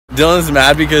Dylan's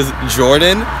mad because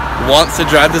Jordan wants to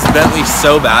drive this Bentley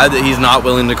so bad that he's not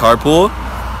willing to carpool.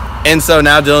 And so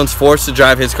now Dylan's forced to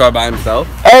drive his car by himself.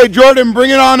 Hey, Jordan,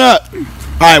 bring it on up.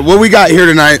 All right, what we got here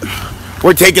tonight,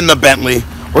 we're taking the Bentley.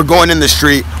 We're going in the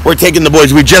street. We're taking the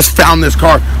boys. We just found this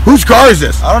car. Whose car is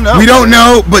this? I don't know. We don't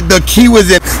know, but the key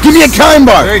was in. Give me a kind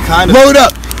bar. Very kind of Load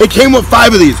up. It came with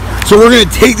 5 of these. So we're going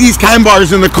to take these kind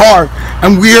bars in the car,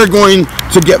 and we are going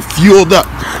to get fueled up.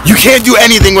 You can't do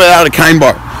anything without a kind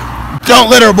bar. Don't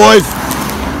litter, boys.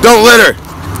 Don't litter.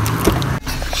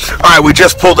 All right, we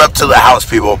just pulled up to the house,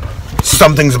 people.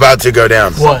 Something's about to go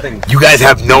down. What? You guys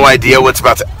have no idea what's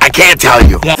about to... I can't tell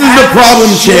you. Yeah. This is the problem,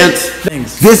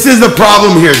 Chance. This is the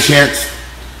problem here, Chance.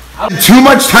 Too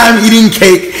much time eating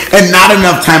cake and not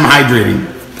enough time hydrating.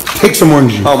 Take some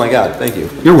orange juice. Oh my God, thank you.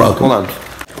 You're welcome. Hold on.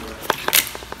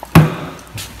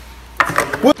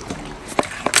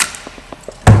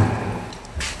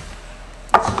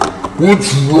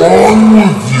 What's wrong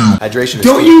with you? Hydration is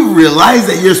Don't key. you realize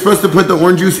that you're supposed to put the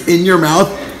orange juice in your mouth,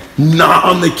 not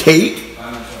on the cake?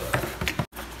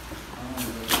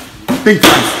 Think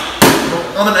twice.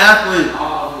 I'm an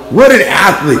athlete. What an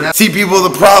athlete. See, people,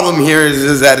 the problem here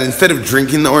is that instead of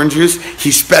drinking the orange juice, he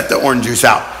spat the orange juice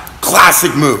out.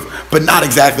 Classic move, but not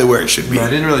exactly where it should be. No, it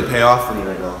didn't really pay off for me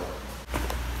right now.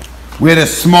 We had a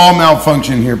small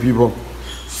malfunction here, people.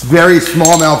 Very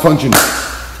small malfunction.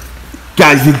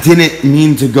 Guys, you didn't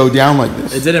mean to go down like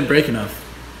this. It didn't break enough.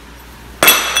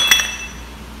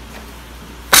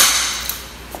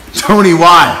 Tony,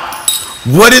 why?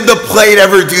 What did the plate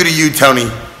ever do to you, Tony?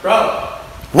 Bro.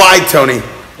 Why, Tony?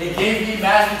 It gave me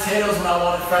mashed potatoes when I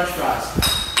wanted French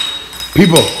fries.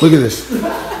 People, look at this.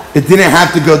 It didn't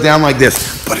have to go down like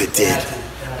this, but it did.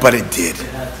 But it did.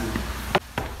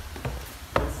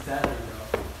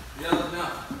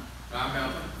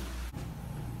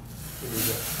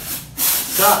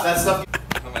 Stop, that stuff.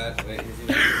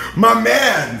 My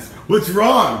mans, what's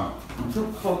wrong?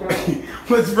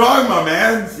 What's wrong, my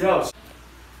mans? Yo.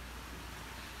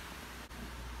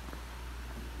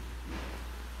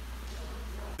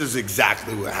 This is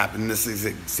exactly what happened. This is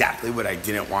exactly what I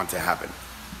didn't want to happen.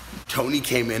 Tony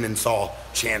came in and saw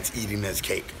Chance eating his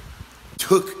cake.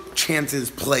 Took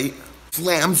Chance's plate,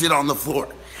 slams it on the floor.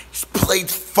 His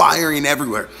plate's firing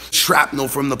everywhere. Shrapnel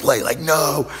from the plate, like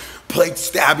no. Plate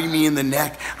stabbing me in the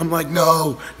neck. I'm like,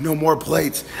 no, no more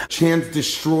plates. Chance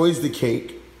destroys the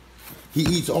cake. He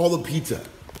eats all the pizza.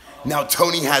 Now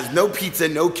Tony has no pizza,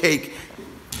 no cake,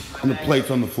 and the plate's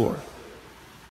on the floor.